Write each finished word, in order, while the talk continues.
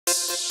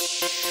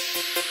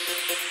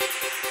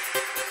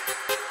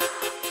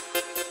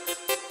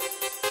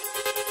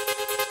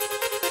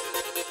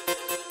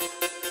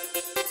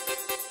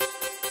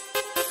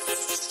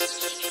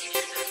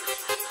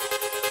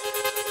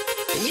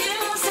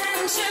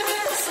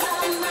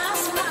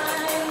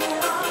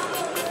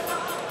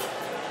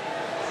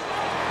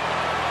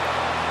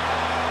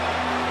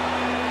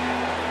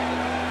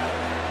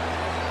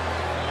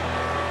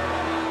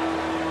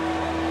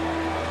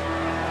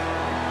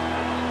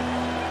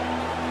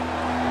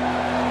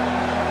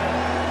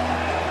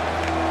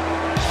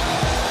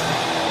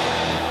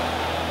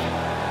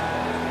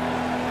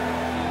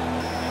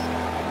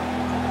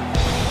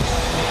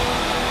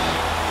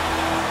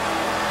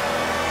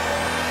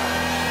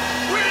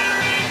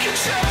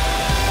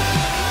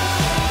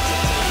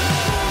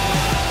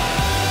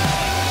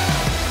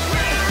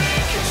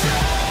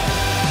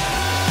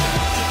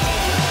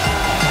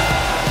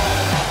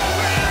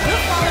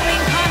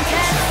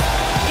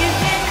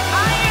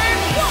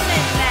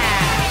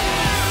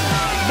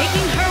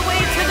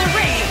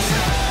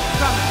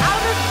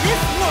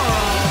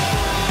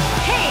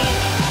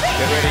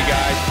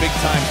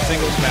big-time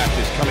singles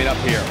matches coming up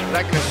here. And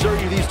I can assure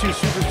you these two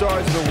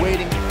superstars have been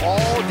waiting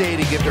all day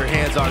to get their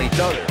hands on each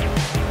other.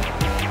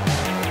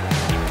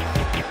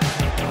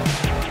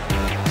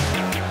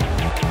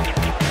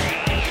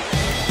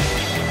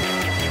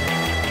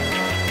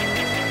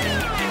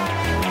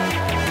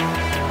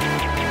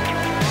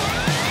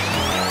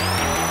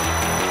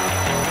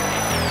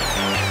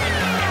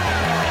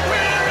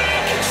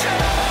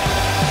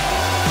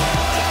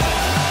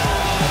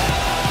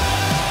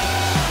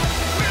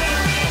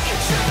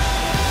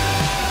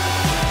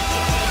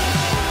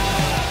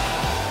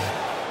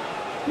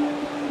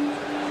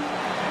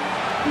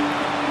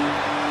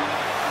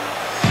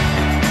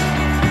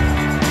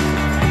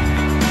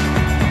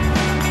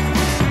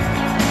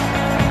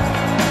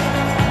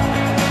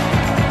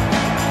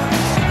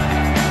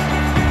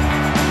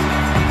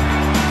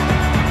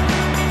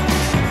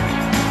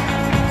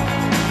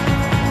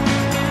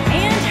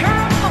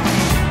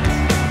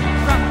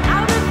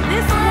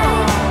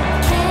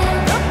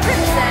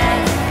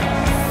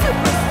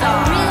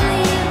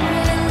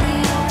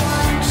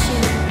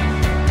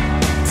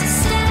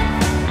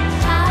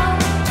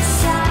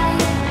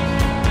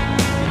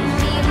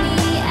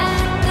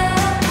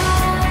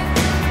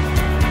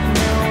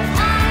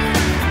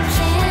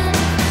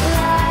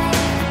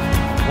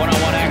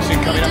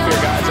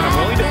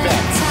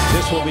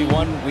 Will be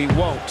one we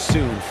won't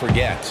soon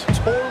forget.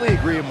 Totally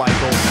agree, Michael.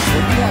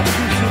 When you have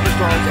two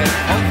superstars as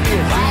hungry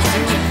as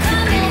these two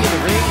competing in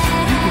the ring,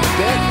 you can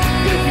bet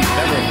it'll be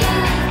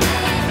memorable.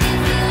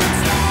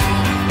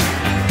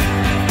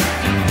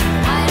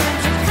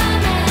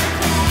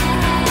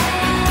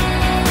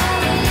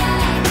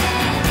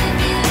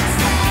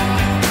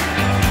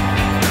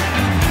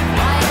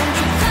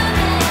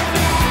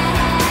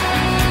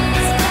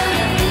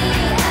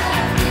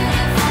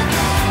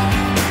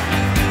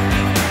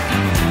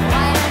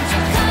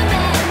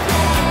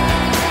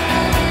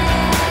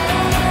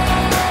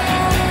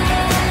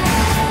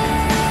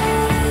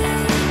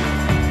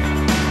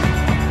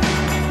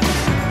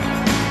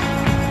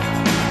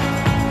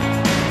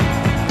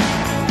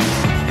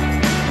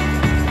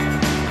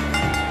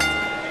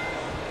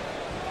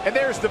 And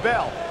there's the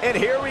bell, and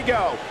here we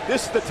go.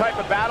 This is the type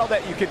of battle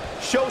that you can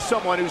show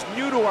someone who's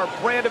new to our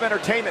brand of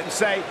entertainment and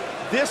say,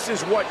 this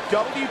is what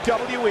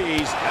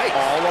WWE's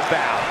all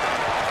about.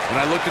 When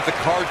I looked at the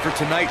card for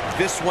tonight,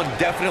 this one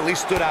definitely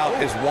stood out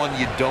as one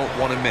you don't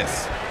want to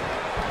miss.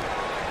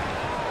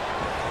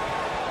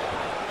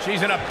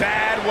 She's in a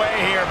bad way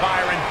here,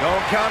 Byron.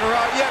 Don't count her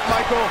out yet,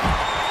 Michael.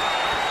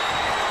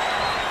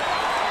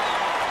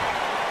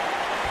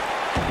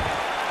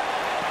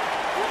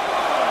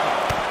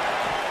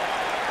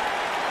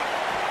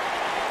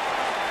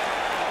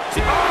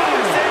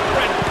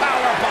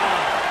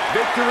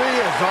 Victory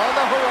is on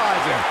the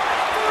horizon.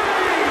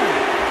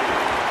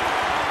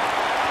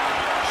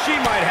 She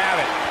might have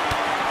it.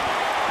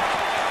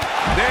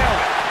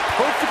 Nailed it.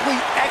 Perfectly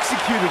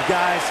executed,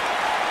 guys.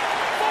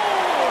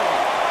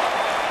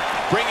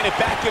 Bringing it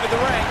back into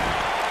the ring.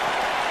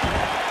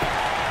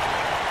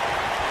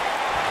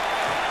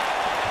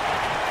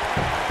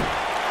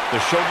 The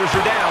shoulders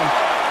are down.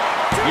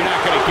 You're not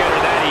going to get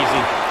her that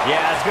easy.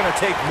 Yeah, it's going to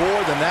take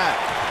more than that.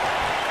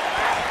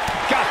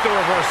 Got the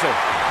reversal.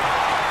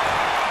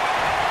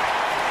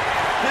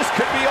 This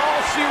could be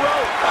all she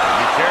wrote.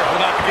 Be careful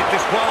not to get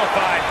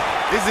disqualified.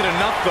 Is it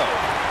enough, though?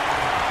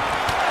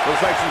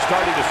 Looks like she's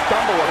starting to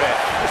stumble a bit.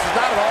 This is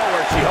not at all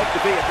where she hoped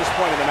to be at this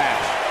point in the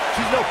match.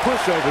 She's no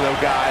pushover, though,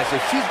 guys.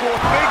 If she's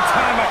going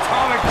Big-time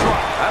atomic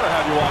drop. that'll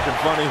have you walking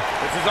funny.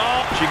 This is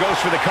all. She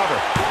goes for the cover.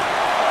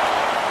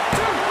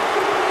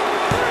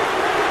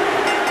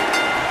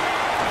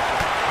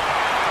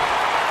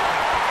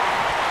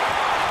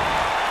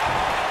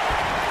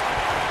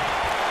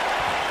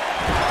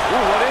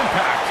 Ooh, what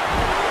impact.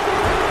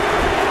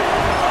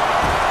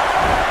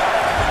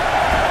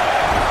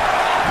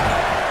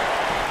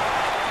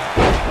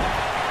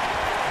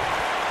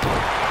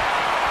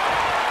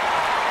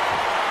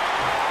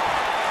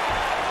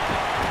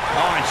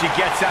 Oh, and she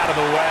gets out of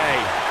the way.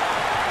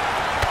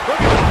 Look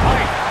at the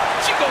height.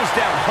 She goes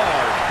down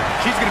hard.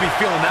 She's going to be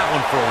feeling that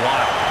one for a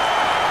while.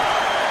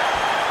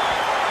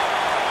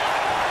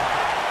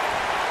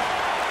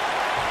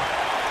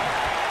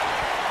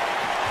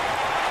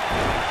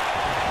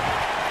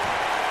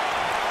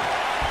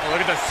 Look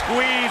at the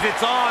squeeze.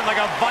 It's on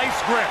like a vice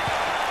grip.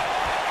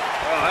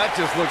 Oh, that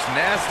just looks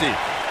nasty.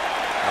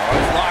 Oh,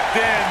 it's locked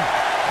in.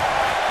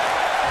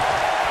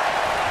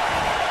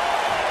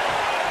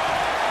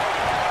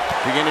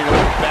 Beginning to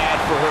look bad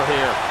for her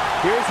here.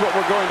 Here's what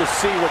we're going to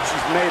see what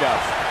she's made of.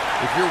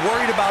 If you're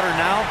worried about her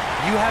now,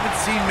 you haven't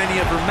seen many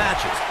of her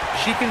matches.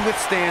 She can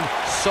withstand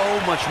so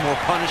much more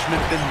punishment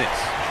than this.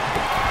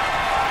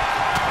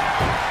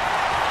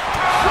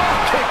 Drop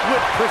kick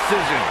with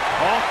precision.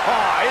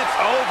 Oh, it's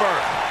over.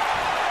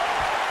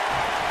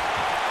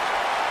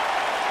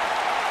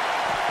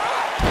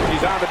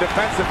 She's on the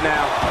defensive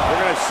now.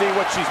 We're going to see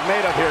what she's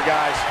made of here,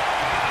 guys.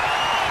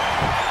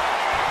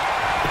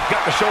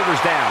 Got the shoulders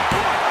down.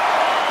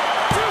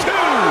 2,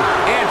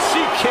 and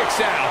she kicks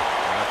out.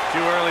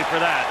 Too early for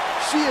that.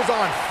 She is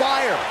on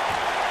fire.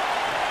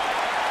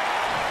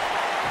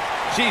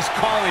 She's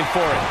calling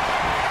for it.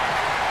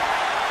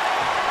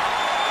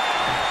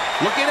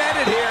 Looking at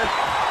it here.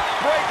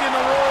 Breaking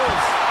the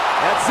rules.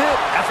 That's it.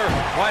 That's her.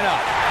 Why not?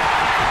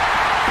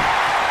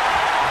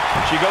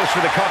 She goes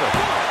for the cover.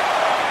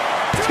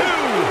 2.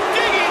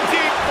 Digging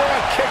deep for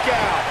a kick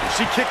out.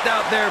 She kicked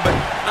out there, but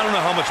I don't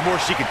know how much more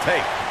she can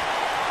take.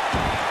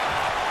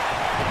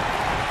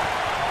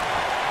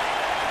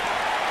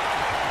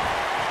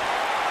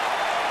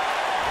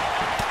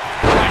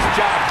 Nice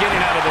job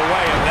getting out of the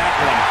way of that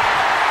one.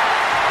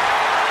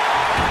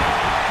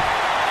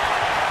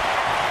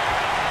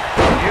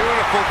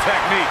 Beautiful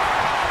technique.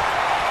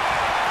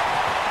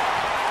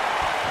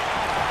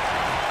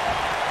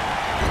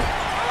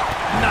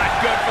 Not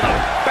good for the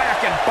back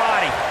and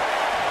body.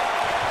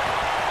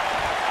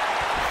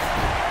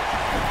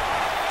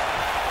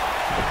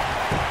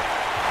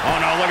 Oh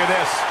no, look at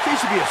this. She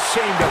should be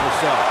ashamed of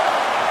herself.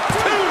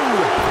 2.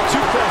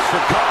 Too close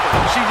for cover.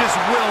 She just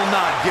will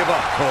not give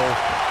up, Cole.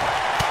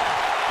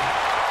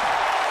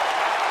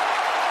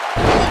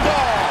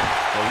 Bulldog.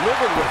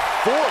 Delivered with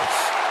force.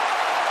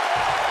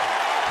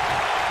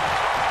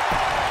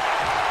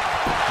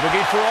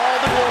 Looking for all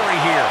the glory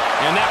here.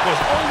 And that was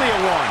only a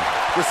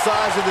 1. The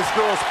size of this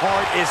girl's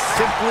heart is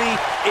simply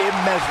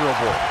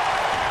immeasurable.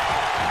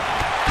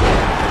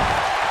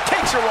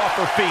 Takes her off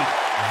her feet.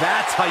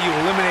 That's how you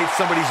eliminate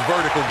somebody's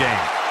vertical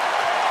game.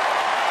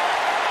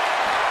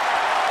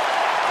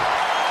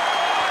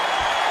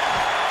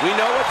 We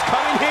know what's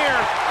coming here.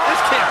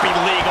 This can't be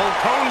legal.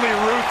 Totally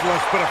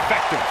ruthless, but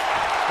effective.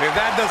 If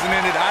that doesn't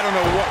end it, I don't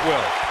know what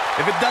will.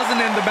 If it doesn't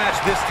end the match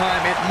this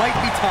time, it might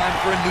be time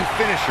for a new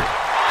finisher.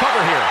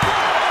 Cover here.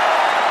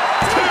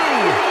 2.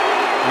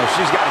 Well,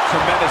 she's got a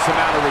tremendous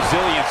amount of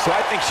resilience, so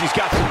I think she's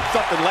got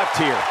something left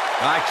here.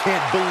 I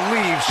can't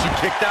believe she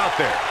kicked out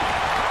there.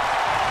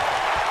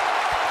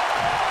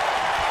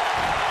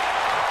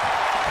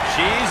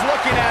 She's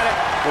looking at it.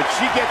 When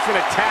she gets in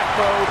attack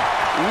mode,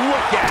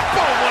 look at it.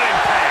 Boom, what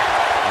impact.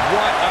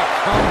 What a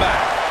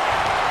comeback.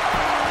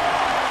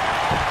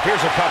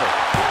 Here's a cover.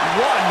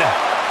 1,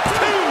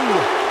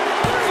 2,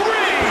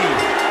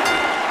 3.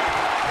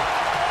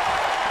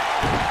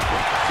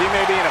 She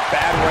may be in a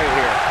bad way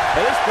here.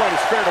 At this point,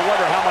 it's fair to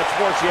wonder how much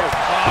more she has.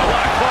 Oh,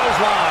 what a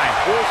clothesline.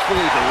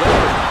 Forcefully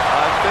delivered.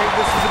 I think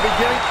this is the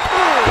beginning.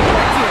 Ooh,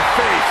 right to the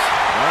face.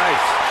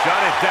 Nice.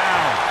 Shut it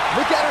down.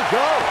 Look at her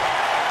go.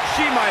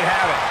 She might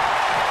have it.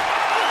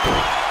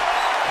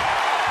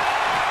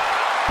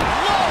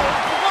 Low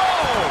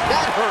blow.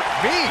 That hurt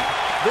me.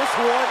 This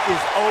one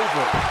is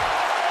over.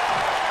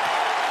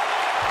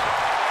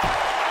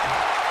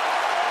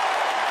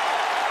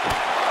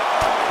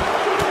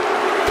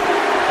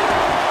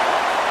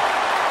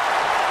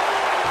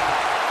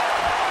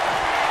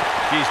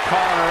 She's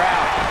calling her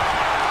out.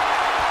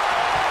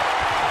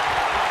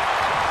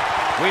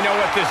 We know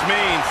what this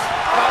means.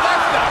 Oh,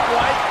 that's not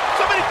right.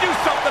 Somebody do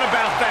something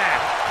about that.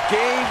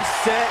 Game,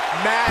 set,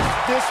 match.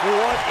 This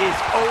one is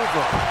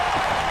over.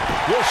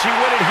 Will she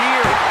win it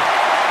here?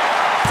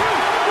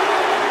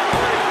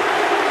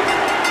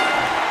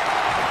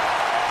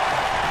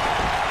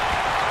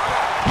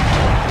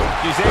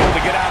 She's able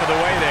to get out of the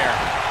way there.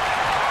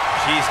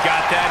 She's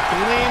got that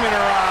gleam in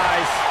her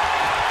eyes.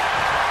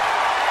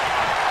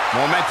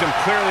 Momentum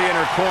clearly in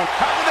her corner.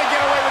 How did they get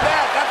away with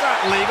that? That's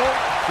not legal.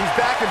 He's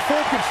back in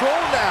full control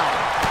now.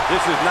 This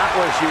is not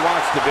where she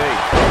wants to be.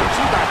 If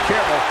she's not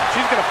careful,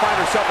 she's going to find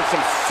herself in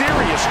some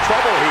serious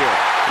trouble here.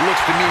 Looks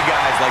to me,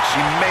 guys, like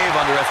she may have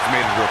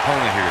underestimated her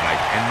opponent here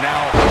tonight, and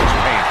now she's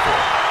paying for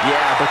it.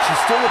 Yeah, but she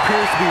still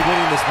appears to be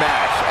winning this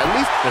match. At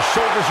least The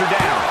shoulders are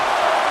down.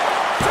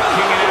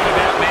 Kicking out of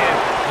that man.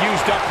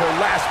 Used up her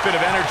last bit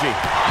of energy.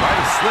 Might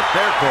have slipped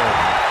there,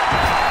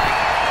 Cole.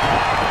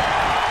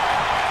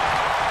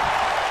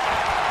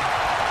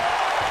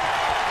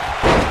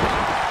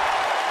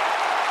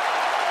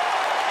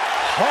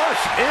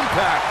 harsh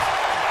impact.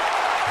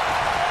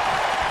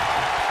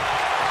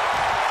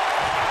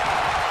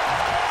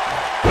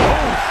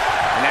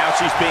 And now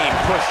she's being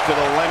pushed to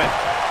the limit.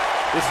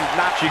 This is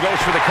not, she goes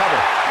for the cover.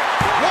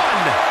 1,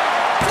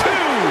 2,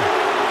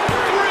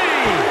 3.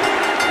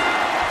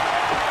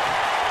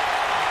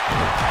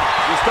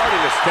 She's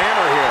starting to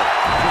stammer here.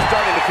 She's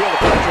starting to feel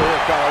the pressure here,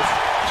 fellas.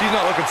 She's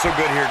not looking so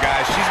good here,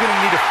 guys. She's going to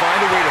need to find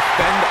a way to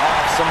fend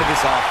off some of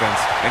this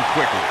offense, and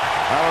quickly.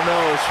 I don't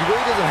know. She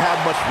really doesn't have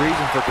much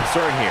reason for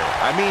concern here.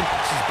 I mean,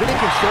 she's been in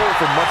control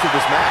for much of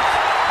this match.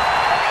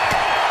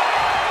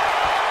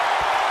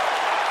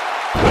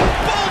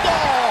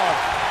 Bulldog!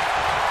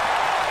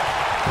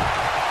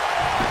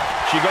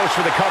 She goes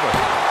for the cover.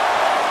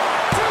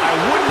 I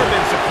wouldn't have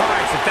been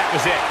surprised if that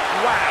was it.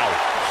 Wow.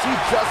 She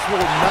just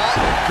will not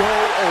go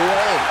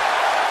away.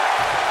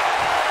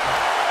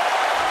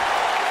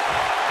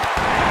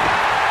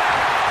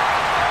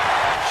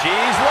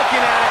 She's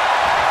looking at it.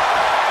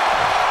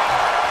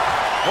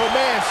 Oh,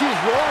 man, she's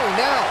rolling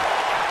now.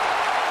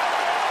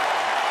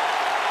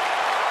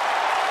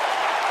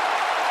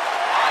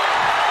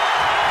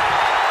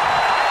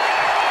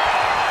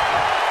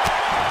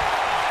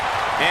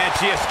 And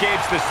she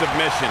escapes the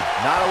submission.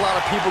 Not a lot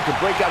of people can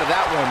break out of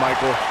that one,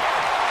 Michael.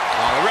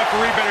 Oh, the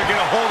referee better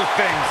get a hold of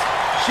things.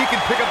 She can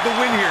pick up the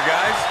win here,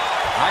 guys.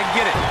 I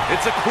get it.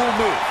 It's a cool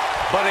move.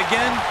 But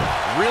again,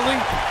 really?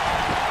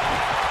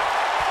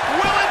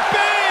 Will it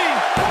be?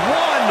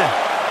 1,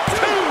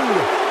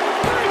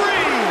 2,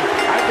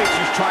 3. I think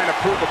she's trying to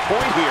prove a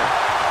point here.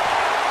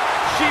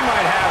 She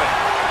might have it.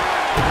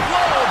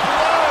 Low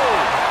blow.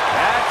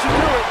 That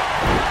should do it.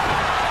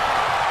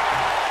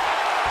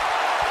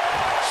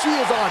 She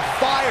is on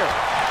fire.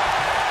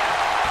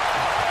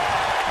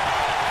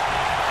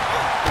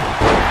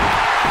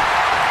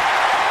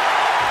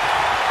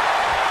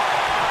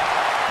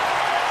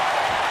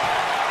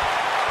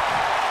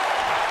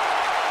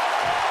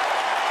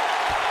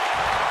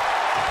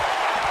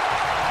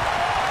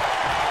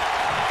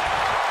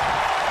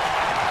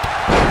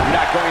 You're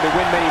not going to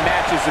win many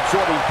matches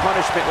absorbing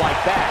punishment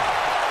like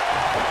that.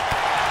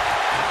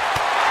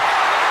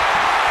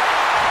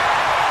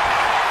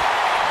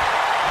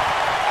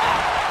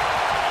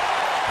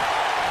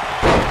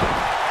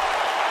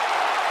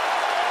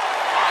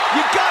 You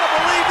gotta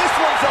believe this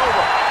one's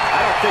over. I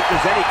don't think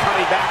there's any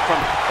coming back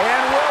from.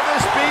 And will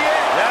this be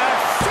it?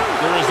 Yes.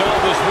 The result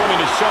this woman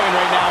is showing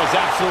right now is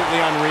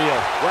absolutely unreal.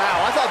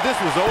 Wow, I thought this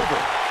was over.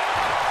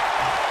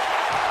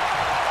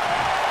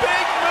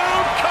 Big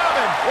move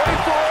coming. Wait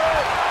for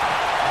it.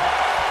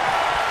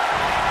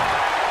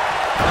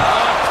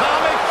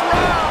 Atomic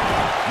drop.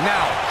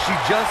 Now, she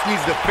just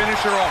needs to finish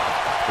her off.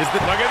 Look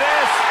at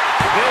this.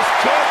 This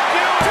could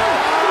do it.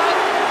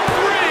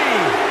 3.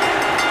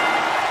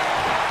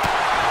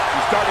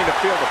 Starting to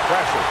feel the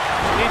pressure.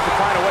 She needs to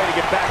find a way to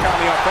get back on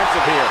the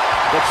offensive here.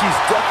 But she's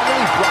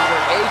definitely brought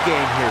her A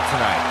game here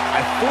tonight. I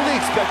fully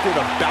expect her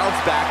to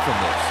bounce back from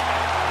this.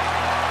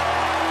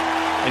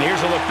 And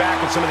here's a look back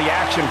at some of the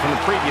action from the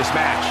previous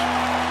match.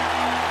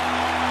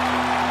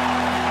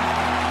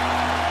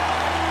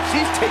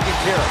 She's taking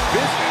care of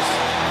business.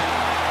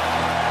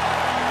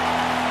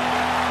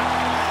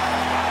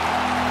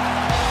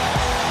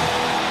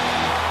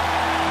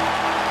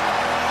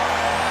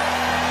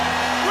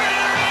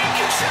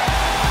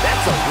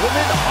 That's a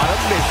woman on a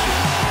mission.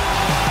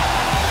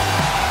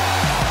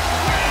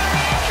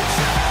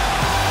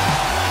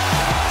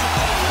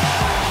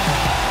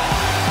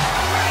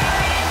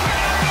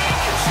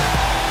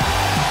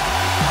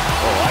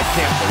 Oh, I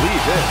can't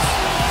believe this.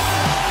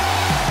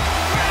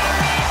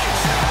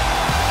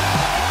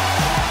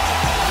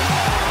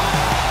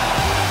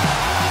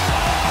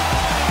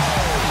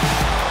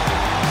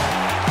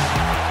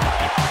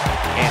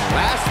 And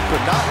last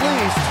but not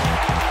least,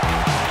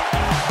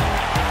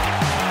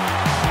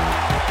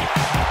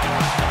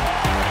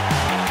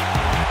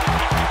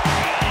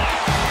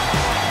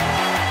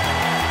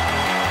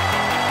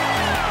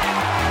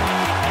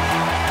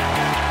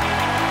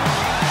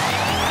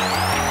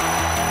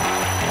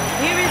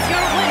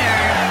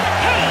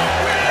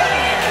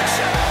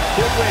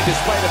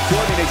 despite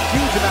absorbing a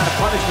huge amount of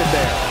punishment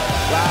there.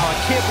 wow, I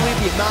can't believe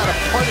the amount of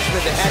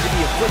punishment that had to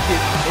be inflicted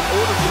in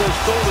order for those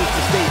shoulders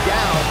to stay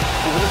down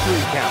for the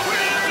 3 count.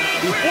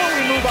 Before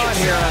we move on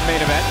here on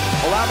Main Event,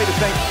 allow me to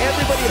thank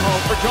everybody at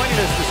home for joining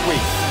us this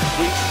week.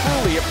 We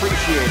truly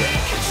appreciate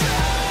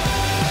it.